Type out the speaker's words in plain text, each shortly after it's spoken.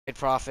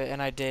profit,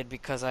 and I did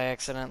because I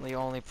accidentally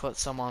only put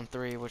some on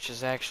 3, which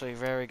is actually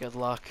very good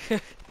luck.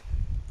 It's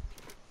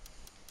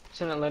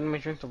not letting me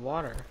drink the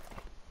water.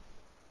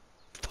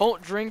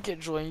 Don't drink it,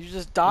 Julian. You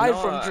just die No,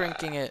 from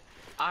drinking it.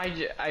 I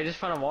just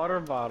found a water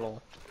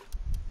bottle.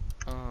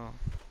 Oh.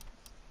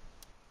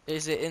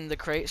 Is it in the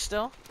crate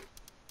still?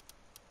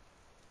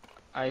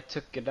 I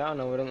took it out and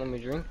it wouldn't let me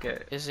drink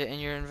it. Is it in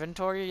your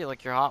inventory,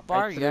 like your hotbar?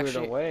 I You threw it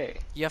actually, away.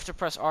 you have to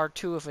press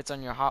R2 if it's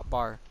on your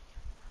hotbar.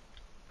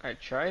 I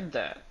tried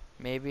that.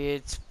 Maybe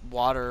it's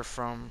water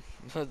from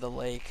the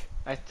lake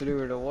I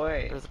threw it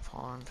away. or the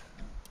pond.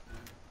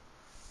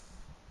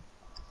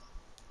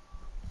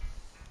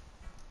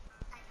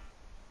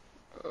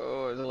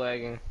 Oh, it's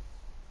lagging.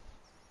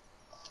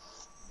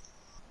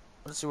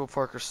 Let's see what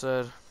Parker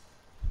said.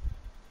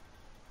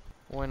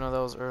 Oh, I know that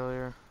was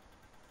earlier.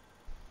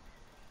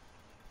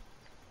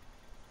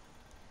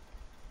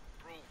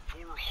 Bro,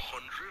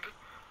 400?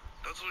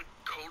 That's what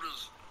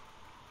Coda's...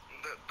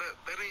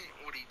 That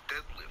ain't what he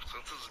deadlifts.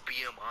 That's his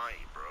BMI,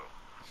 bro.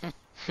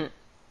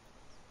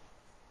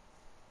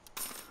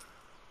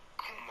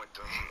 Coma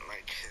doesn't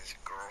like his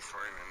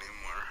girlfriend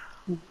anymore.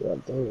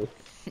 God dang it.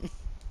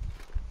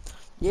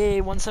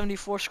 Yay,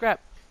 174 scrap.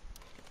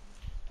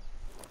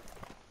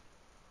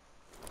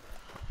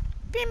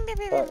 Bim, bim,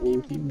 bim, bim,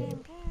 bim, bim, bim,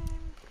 bim.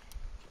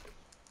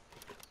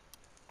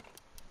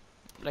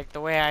 Like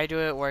the way I do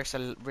it works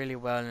really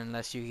well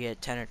unless you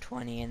get 10 or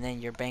 20 and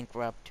then you're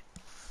bankrupt.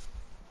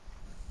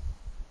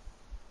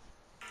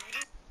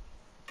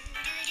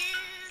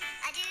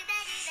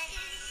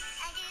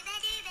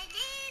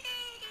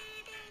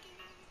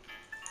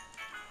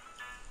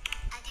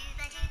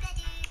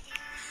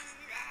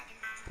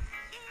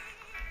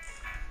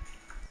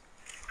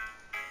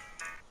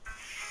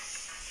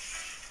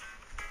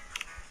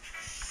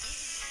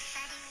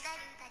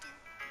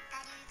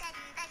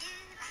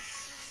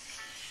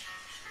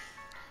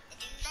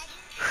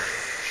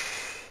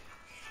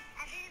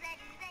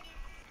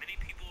 Many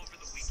people over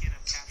the weekend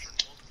have captured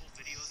multiple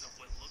videos of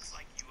what looks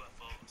like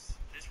UFOs.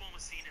 This one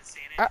was seen in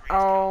San Andreas,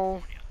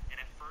 Uh-oh. California, and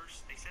at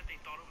first they said they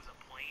thought it was a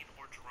plane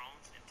or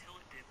drones until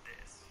it did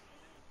this.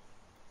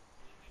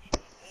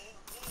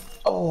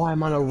 Oh,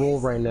 I'm on a roll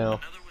right now.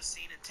 Another was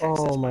seen in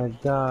Texas. Oh my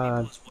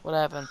god. What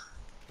happened?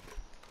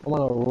 I'm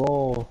on a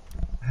roll.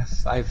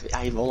 I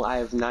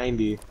have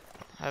 90.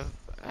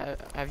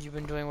 Have you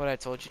been doing what I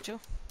told you to?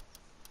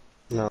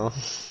 No.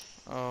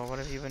 Oh, what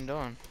have you been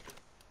doing?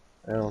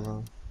 I don't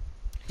know.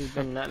 He's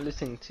been not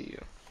listening to you.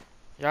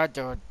 Yeah,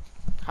 dude.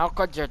 How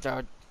could you,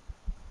 dude?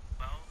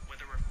 Well, where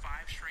there were 5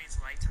 strange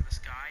lights in the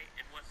sky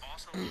and what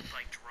also looked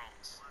like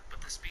drones. But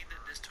the speed that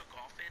this took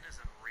off in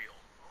is unreal.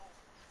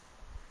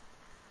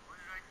 What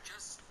did I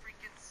just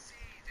freaking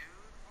see,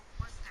 dude?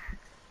 What was that?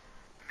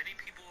 Many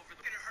people over the...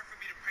 It's gonna hurt for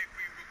me to pray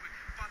for you real quick.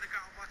 Father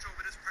God, watch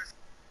over this person.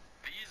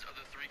 These are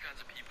the 3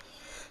 kinds of people.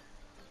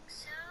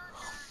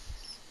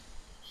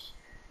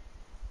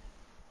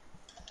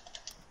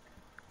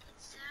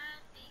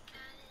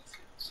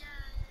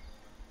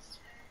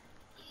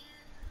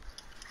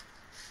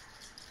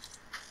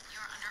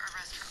 You're under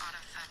arrest for auto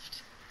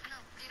theft. No,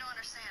 you don't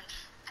understand.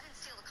 I didn't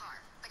steal the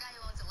car. The guy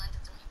who owns it lent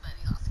it to me, but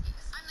he lost the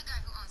keys. I'm the guy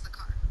who owns the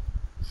car.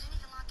 You didn't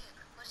even lock it.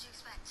 What did you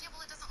expect? Yeah,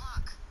 well, it doesn't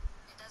lock.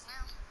 It does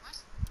now. What?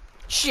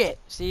 Shit!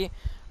 See?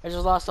 I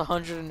just lost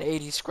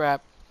 180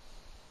 scrap.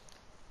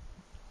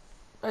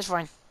 That's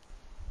fine.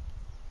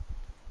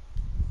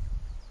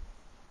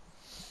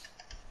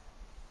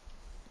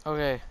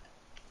 Okay.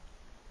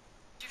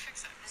 Did you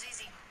fix it? It was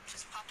easy.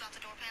 Just popped out the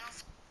door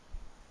panels.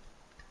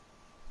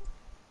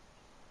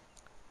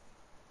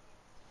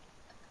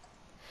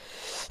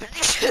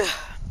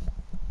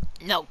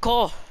 No,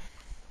 Cole.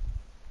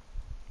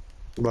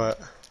 But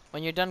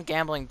When you're done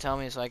gambling, tell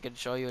me so I could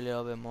show you a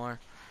little bit more.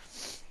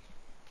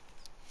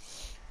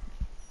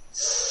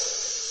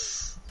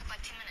 Took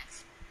like 2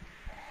 minutes.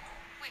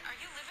 Wait, are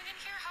you living in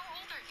here? How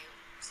old are you?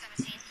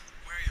 17?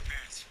 Where are your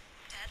parents?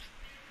 Dead?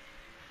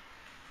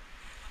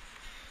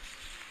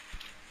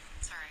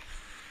 Sorry.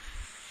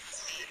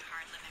 Must be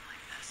hard living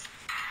like this.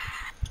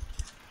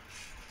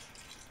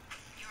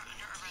 You're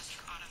under arrest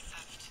for auto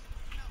theft.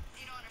 No,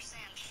 you don't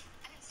understand.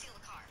 I didn't steal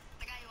the car.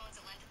 The guy who owns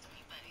it lent it to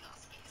me, but he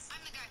lost the keys.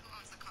 I'm the guy who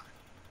owns the car.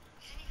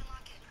 You didn't even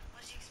lock it.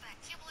 What did you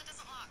expect? Yeah, well, it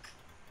doesn't lock.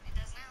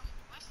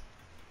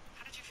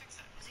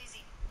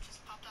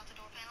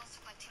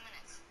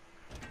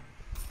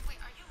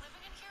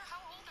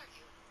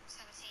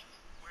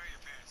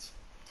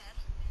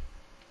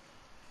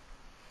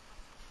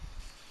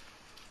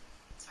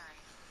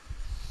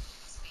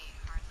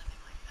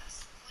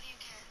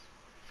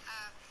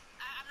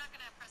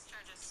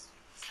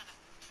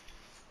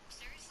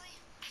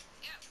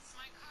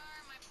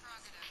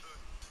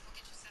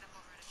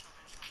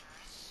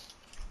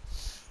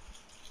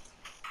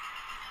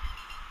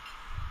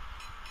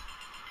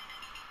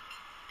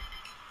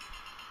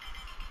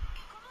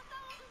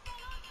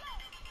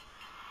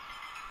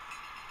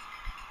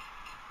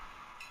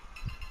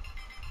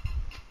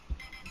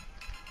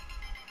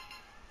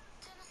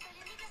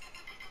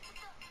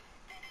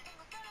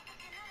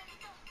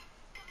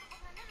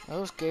 Are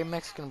those gay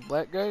Mexican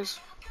black guys?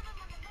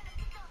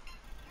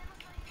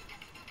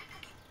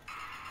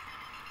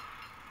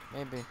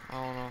 Maybe. I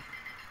don't know.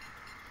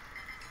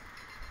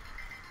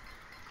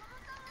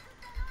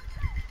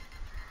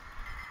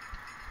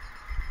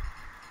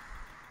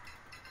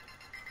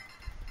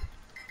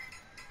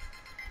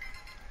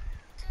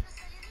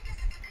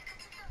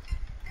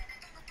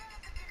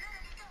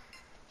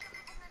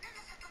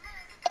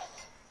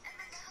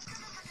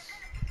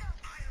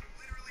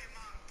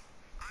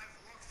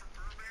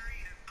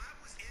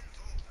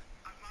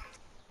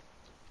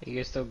 Are you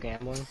guys still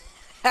gambling?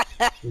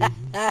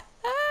 Mhm.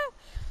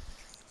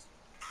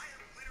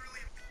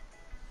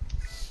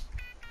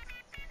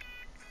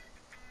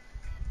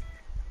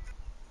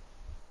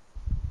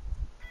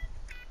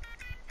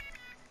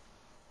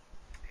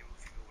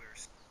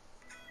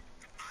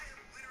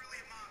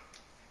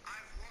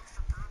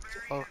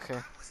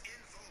 Okay.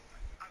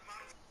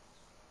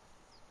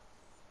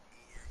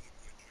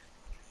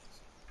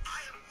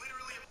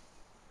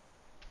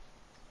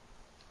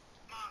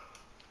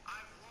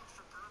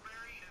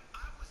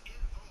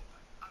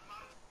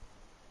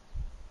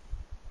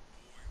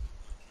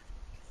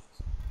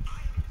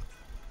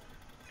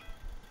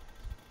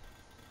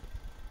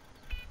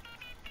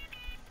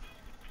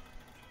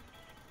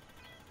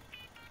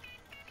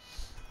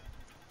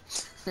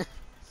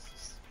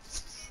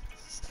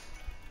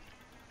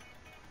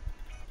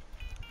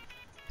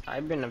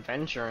 I've been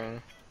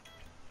adventuring.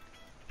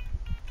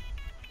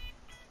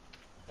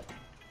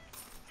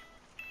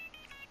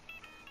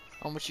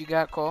 How much you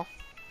got, Cole?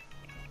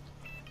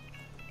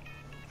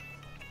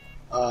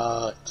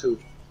 2.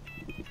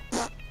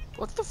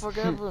 What the fuck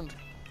happened?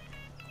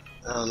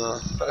 I don't know.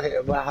 Okay,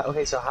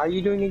 okay, so how are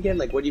you doing again?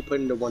 Like, what do you put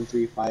into 1,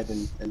 3, 5,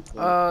 and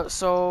 20?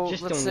 So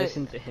Just let's don't say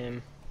listen to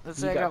him. let's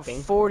You say I got got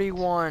pain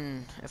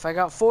 41. If I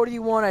got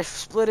 41, I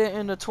split it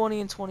into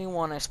 20 and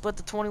 21. I split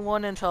the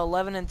 21 into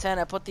 11 and 10.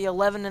 I put the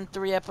 11 and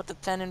 3. I put the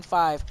 10 and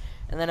 5,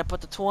 and then I put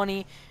the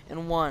 20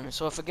 and 1.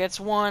 So if it gets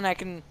 1, I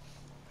can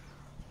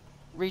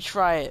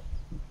retry it.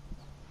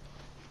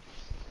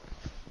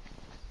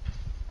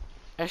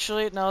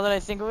 Actually, now that I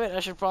think of it, I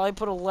should probably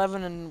put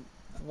 11 and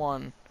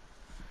 1.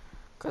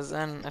 Cause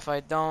then if I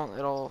don't,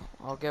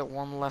 I'll get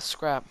 1 less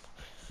scrap.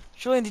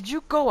 Julian, did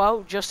you go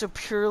out just to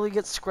purely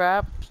get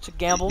scrap to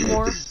gamble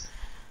more?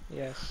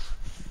 Yes.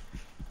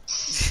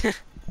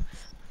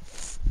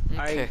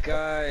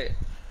 Okay.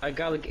 I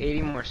got like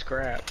 80 more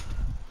scrap.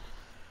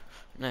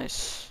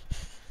 Nice.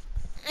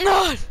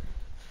 No!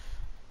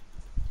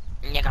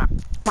 Nigga.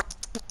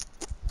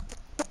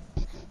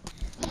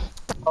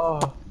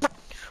 Oh,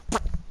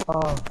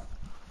 oh,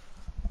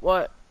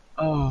 What?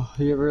 oh.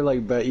 You ever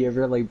like bet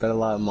a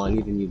lot of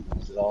money, then you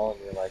lose it all,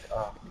 and you're like,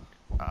 oh.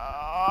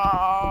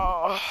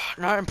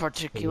 Not in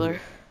particular.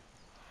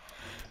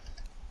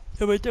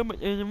 It's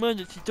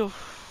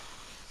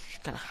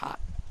kind of hot.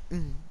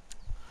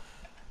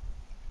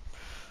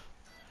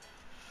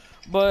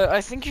 But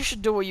I think you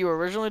should do what you were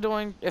originally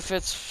doing if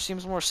it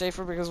seems more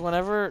safer, because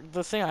whenever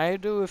the thing I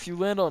do, if you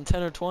land on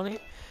 10 or 20,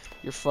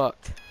 you're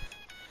fucked.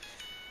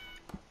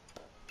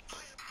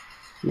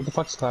 Who the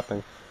fuck's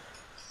clapping?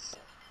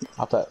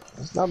 Stop that.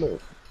 Stop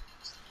it.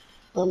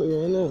 Stop it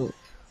right now.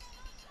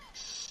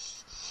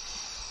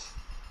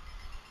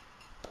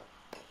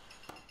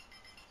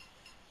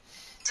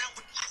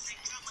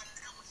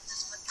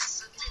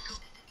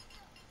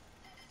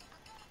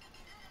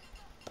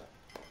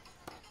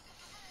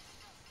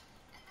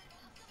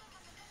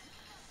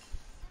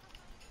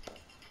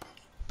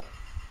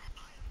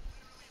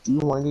 Do you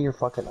winding your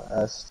fucking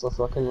ass the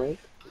fucking rate?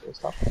 Yeah,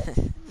 stop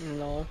that.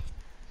 No.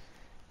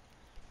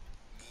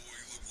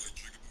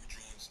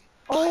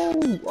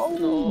 Oh, oh,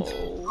 No.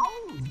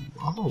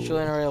 oh.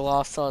 Julian already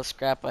lost all his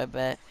scrap, I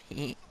bet.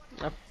 I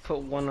put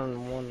 1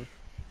 on 1.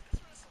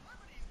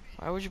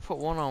 Why would you put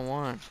 1 on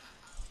 1?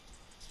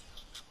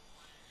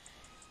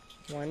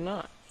 Why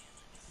not?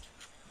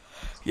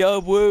 Yo,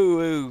 woo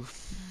woo.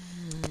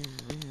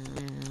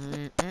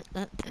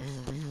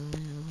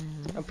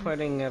 I'm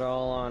putting it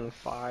all on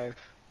 5.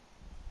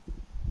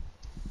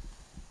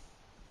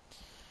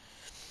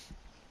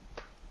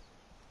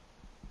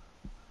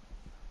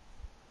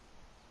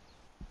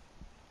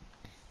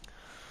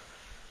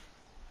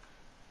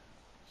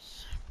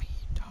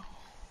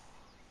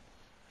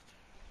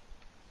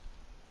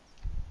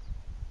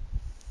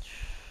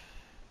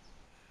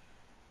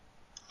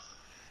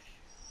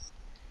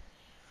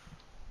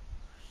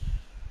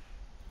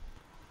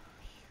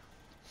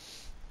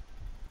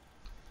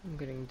 I'm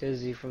getting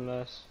dizzy from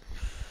this.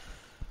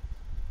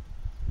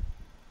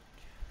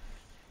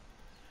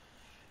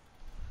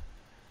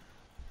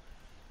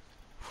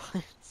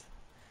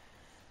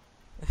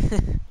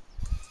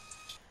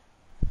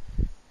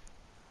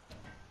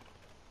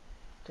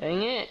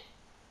 Dang it!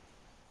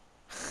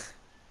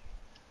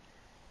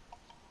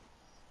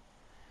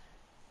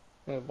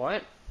 Wait,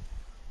 what?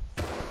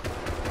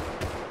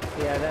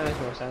 Yeah, that makes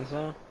more sense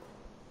now.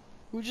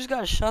 Who just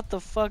got shut the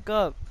fuck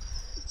up?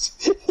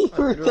 You I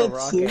were threw a that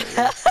rocket.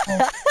 serious?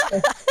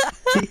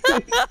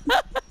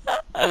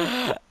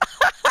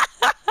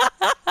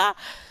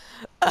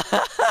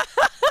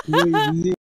 Wait,